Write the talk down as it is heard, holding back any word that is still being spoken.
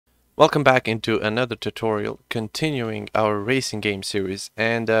Welcome back into another tutorial continuing our racing game series,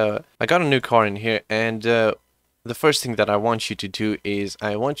 and I got a new car in here, and the first thing that I want you to do is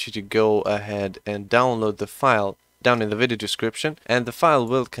I want you to go ahead and download the file down in the video description, and the file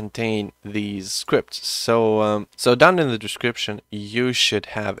will contain these scripts. So down in the description you should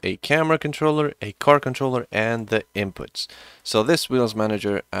have a camera controller, a car controller, and the inputs. So this wheels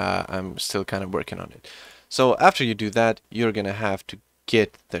manager, I'm still kind of working on it. So after you do that, you're gonna have to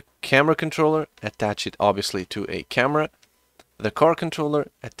get the camera controller, attach it obviously to a camera, the car controller,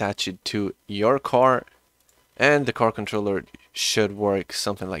 attach it to your car, and the car controller should work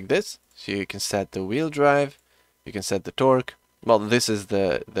something like this. So you can set the wheel drive, you can set the torque. Well, this is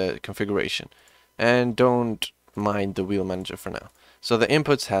the configuration, and don't mind the wheel manager for now. So the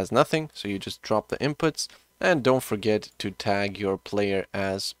inputs has nothing, so you just drop the inputs, and don't forget to tag your player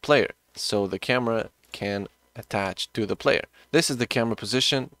as player so the camera can attach to the player. This is the camera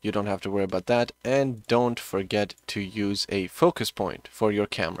position, you don't have to worry about that, and don't forget to use a focus point for your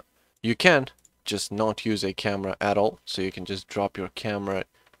camera. You can just not use a camera at all, so you can just drop your camera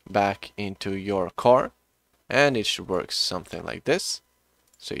back into your car and it should work something like this.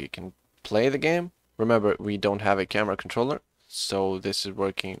 So you can play the game. Remember, we don't have a camera controller, so this is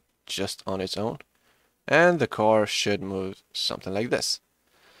working just on its own, and the car should move something like this.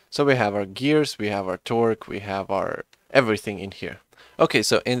 So we have our gears, we have our torque, we have our everything in here. Okay,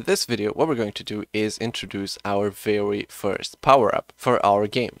 so in this video what we're going to do is introduce our very first power-up for our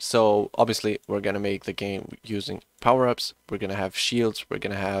game. So obviously we're going to make the game using power-ups, we're going to have shields, we're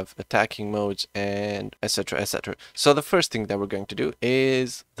going to have attacking modes, and etc, etc. So the first thing that we're going to do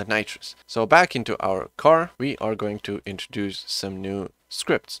is the nitrous. So back into our car we are going to introduce some new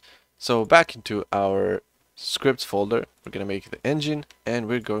scripts. So back into our scripts folder, we're going to make the engine, and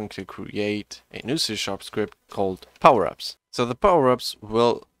we're going to create a new C# script called power-ups. So the power-ups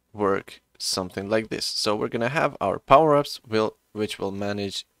will work something like this. So we're going to have our power-ups which will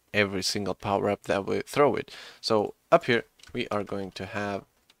manage every single power-up that we throw it. So up here we are going to have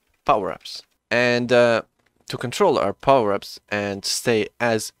power-ups, and to control our power-ups and stay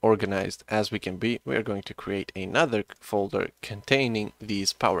as organized as we can be, we are going to create another folder containing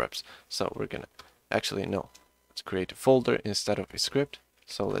these power-ups. So we're going to actually, no, let's create a folder instead of a script.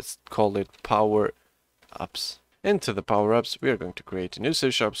 So let's call it power-ups. Into the power-ups, we are going to create a new C#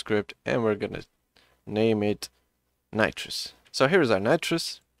 script, and we're going to name it nitrous. So here's our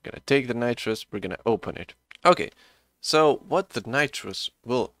nitrous. We're going to take the nitrous, we're going to open it. Okay, so what the nitrous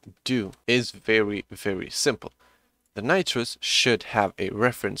will do is very, very simple. The nitrous should have a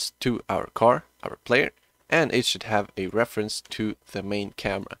reference to our car, our player, and it should have a reference to the main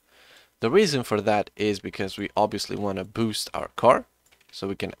camera. The reason for that is because we obviously want to boost our car, so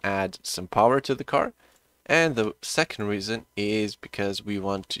we can add some power to the car. And the second reason is because we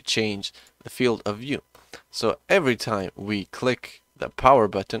want to change the field of view. So every time we click the power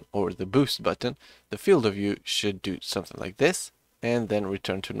button or the boost button, the field of view should do something like this and then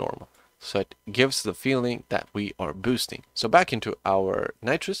return to normal. So it gives the feeling that we are boosting. So back into our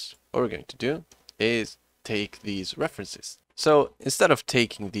nitrous, what we're going to do is take these references. So instead of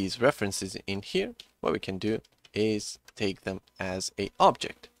taking these references in here, what we can do is take them as an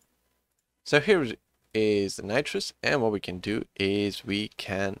object. So here is the nitrous, and what we can do is we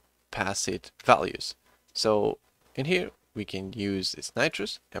can pass it values. So in here we can use this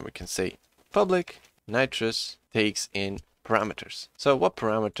nitrous, and we can say public nitrous takes in parameters. So what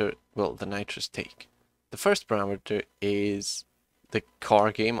parameter will the nitrous take? The first parameter is the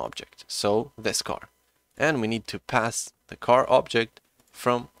car game object, so this car. And we need to pass the car object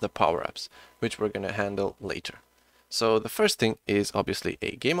from the power-ups, which we're going to handle later. So the first thing is obviously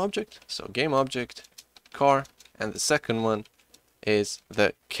a game object, so game object car, and the second one is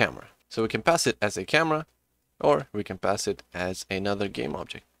the camera. So we can pass it as a camera, or we can pass it as another game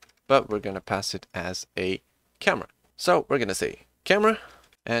object, but we're going to pass it as a camera. So we're going to say camera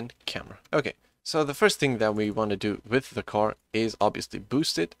and camera. Okay, so the first thing that we want to do with the car is obviously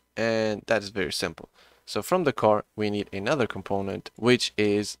boost it, and that is very simple. So from the car we need another component, which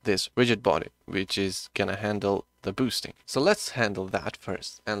is this rigid body, which is gonna handle the boosting. So let's handle that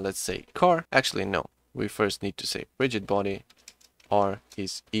first, and let's say car. Actually no, we first need to say rigid body r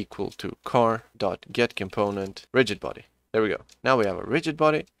is equal to car dot get component rigid body. There we go. Now we have a rigid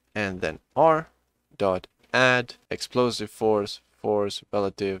body, and then r dot add explosive force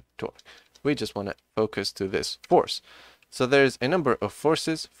relative torque. We just want to focus to this force. So there's a number of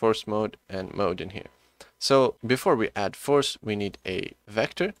forces, force mode and mode in here. So before we add force, we need a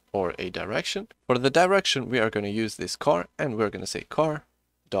vector or a direction. For the direction, we are going to use this car, and we're going to say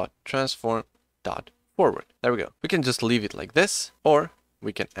car.transform.forward. There we go. We can just leave it like this, or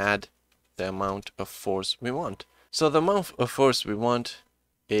we can add the amount of force we want. So the amount of force we want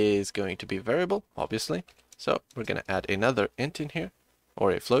is going to be variable, obviously. So we're going to add another int in here,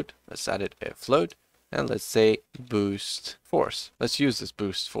 or a float. Let's add it a float, and let's say boost force. Let's use this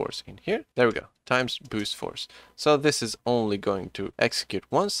boost force in here. There we go, times boost force. So this is only going to execute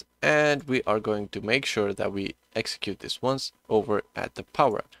once, and we are going to make sure that we execute this once over at the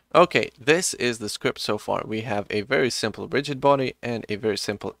power-up. Okay, this is the script so far. We have a very simple rigid body and a very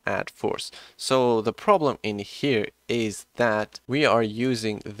simple add force. So the problem in here is that we are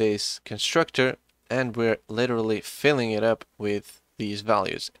using this constructor and we're literally filling it up with these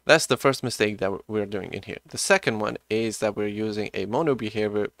values. That's the first mistake that we're doing in here. The second one is that we're using a mono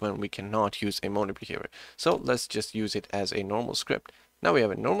behavior when we cannot use a mono behavior. So let's just use it as a normal script. Now we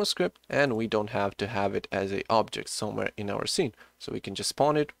have a normal script and we don't have to have it as an object somewhere in our scene. So we can just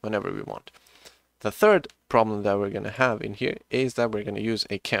spawn it whenever we want. The third problem that we're going to have in here is that we're going to use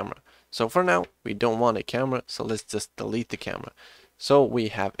a camera. So for now, we don't want a camera, so let's just delete the camera. So we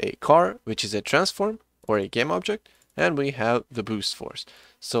have a car, which is a transform or a game object, and we have the boost force.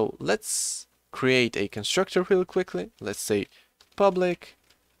 So let's create a constructor real quickly. Let's say public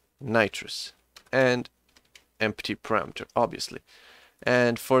nitrous and empty parameter, obviously.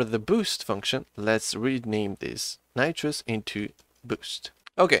 And for the boost function, let's rename this nitrous into boost.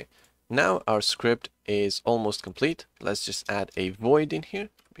 Okay, now our script is almost complete. Let's just add a void in here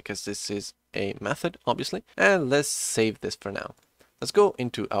because this is a method, obviously. And let's save this for now. Let's go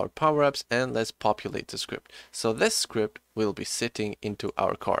into our power-ups and let's populate the script. So this script will be sitting into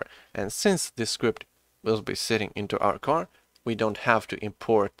our car. And since this script will be sitting into our car, we don't have to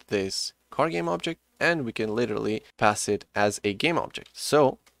import this car game object, and we can literally pass it as a game object.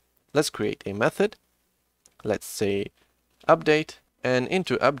 So let's create a method. Let's say update, and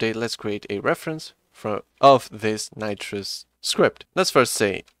into update, let's create a reference of this nitrous script. Let's first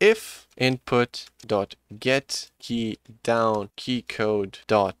say if input.get key down key code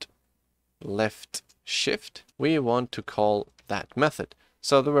dot left shift, we want to call that method.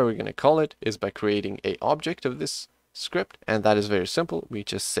 So the way we're going to call it is by creating a object of this script, and that is very simple. We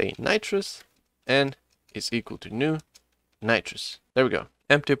just say nitrous n is equal to new nitrous. There we go.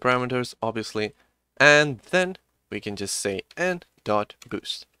 Empty parameters, obviously, and then we can just say n dot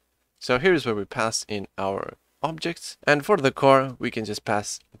boost. So here's where we pass in our objects, and for the car we can just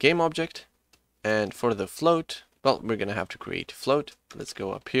pass game object, and for the float, well, we're gonna have to create float. Let's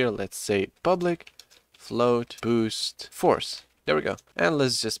go up here, let's say public float boost force. There we go, and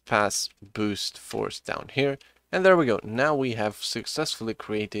let's just pass boost force down here, and there we go. Now we have successfully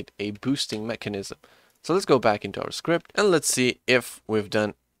created a boosting mechanism. So let's go back into our script and let's see if we've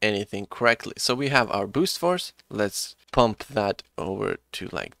done anything correctly. So we have our boost force. Let's pump that over to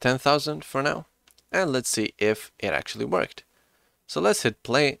like 10,000 for now. And let's see if it actually worked. So let's hit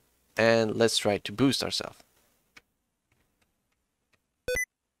play and let's try to boost ourselves.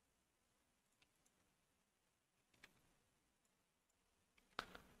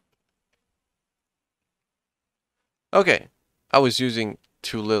 Okay, I was using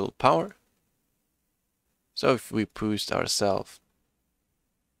too little power. So if we boost ourselves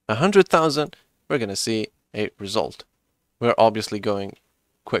 100,000, we're gonna see a result. We're obviously going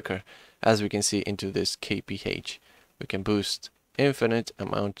quicker, as we can see into this kph. We can boost infinite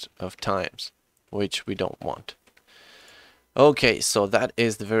amount of times, which we don't want. Okay, so that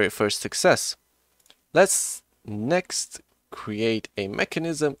is the very first success. Let's next create a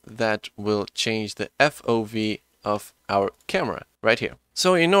mechanism that will change the FOV of our camera right here.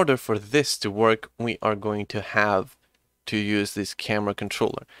 So in order for this to work, we are going to have to use this camera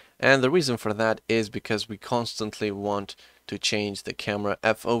controller. And the reason for that is because we constantly want to change the camera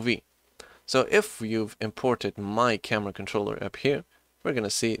FOV. So if you've imported my camera controller up here, we're going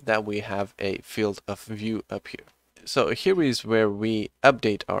to see that we have a field of view up here. So here is where we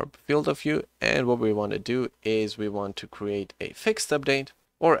update our field of view, and what we want to do is we want to create a fixed update,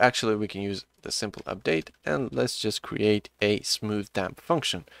 or actually we can use the simple update, and let's just create a smooth damp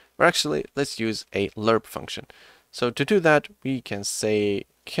function. Or actually, let's use a lerp function. So to do that, we can say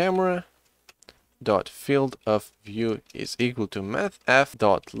camera dot field of view is equal to math f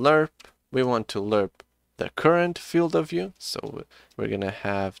dot lerp. We want to lerp the current field of view, so we're gonna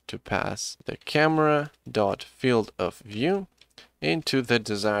have to pass the camera dot field of view into the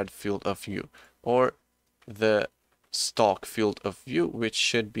desired field of view, or the stock field of view, which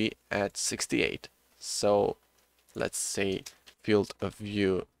should be at 68. So let's say field of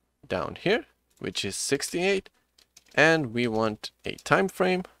view down here, which is 68, and we want a time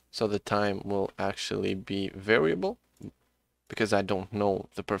frame, so the time will actually be variable because I don't know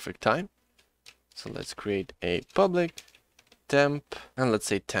the perfect time. So let's create a public temp, and let's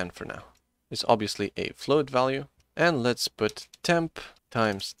say 10 for now. It's obviously a float value. And let's put temp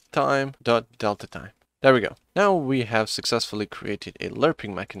times time dot delta time. There we go. Now we have successfully created a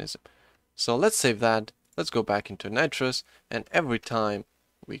lerping mechanism. So let's save that. Let's go back into Nitrous, and every time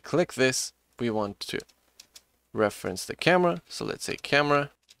we click this, we want to reference the camera. So let's say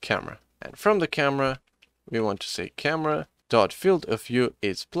camera, camera. And from the camera, we want to say camera dot field of view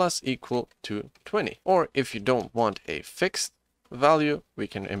is plus equal to 20. Or if you don't want a fixed value, we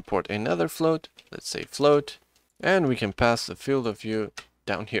can import another float. Let's say float, and we can pass the field of view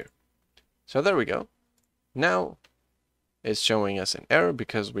down here. So there we go. Now it's showing us an error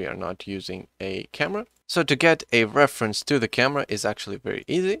because we are not using a camera. So to get a reference to the camera is actually very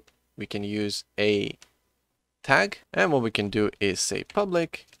easy. We can use a tag, and what we can do is say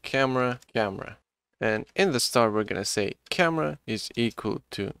public camera camera, and in the start we're gonna say camera is equal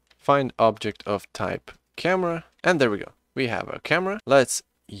to find object of type camera, and there we go. We have our camera. Let's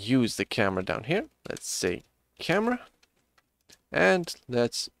use the camera down here. Let's say camera, and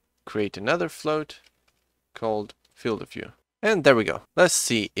let's create another float called field of view. And there we go. Let's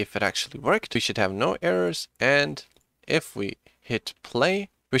see if it actually worked. We should have no errors, and if we hit play,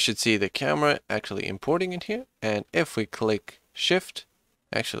 we should see the camera actually importing in here. And if we click shift,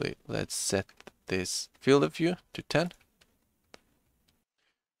 actually let's set this field of view to 10.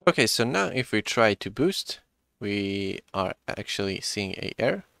 Okay, so now if we try to boost, we are actually seeing an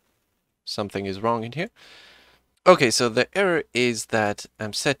error. Something is wrong in here. Okay, so the error is that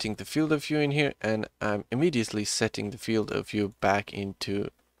I'm setting the field of view in here, and I'm immediately setting the field of view back into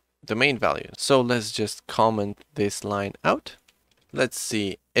the main value. So let's just comment this line out. Let's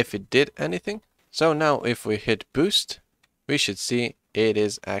see if it did anything. So now if we hit boost, we should see it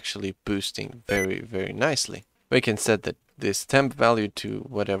is actually boosting very, very nicely. We can set this temp value to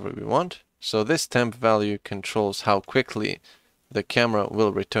whatever we want. So this temp value controls how quickly the camera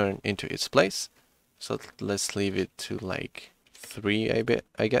will return into its place. So let's leave it to like 3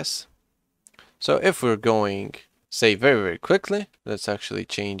 I guess. So if we're going, say, very, very quickly, let's actually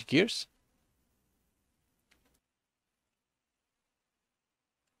change gears.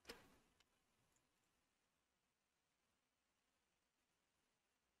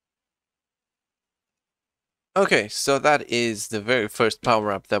 Okay, so that is the very first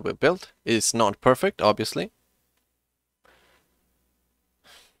power-up that we built. It's not perfect, obviously.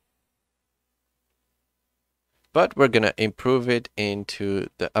 But we're gonna improve it into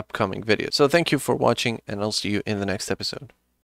the upcoming video. So thank you for watching, and I'll see you in the next episode.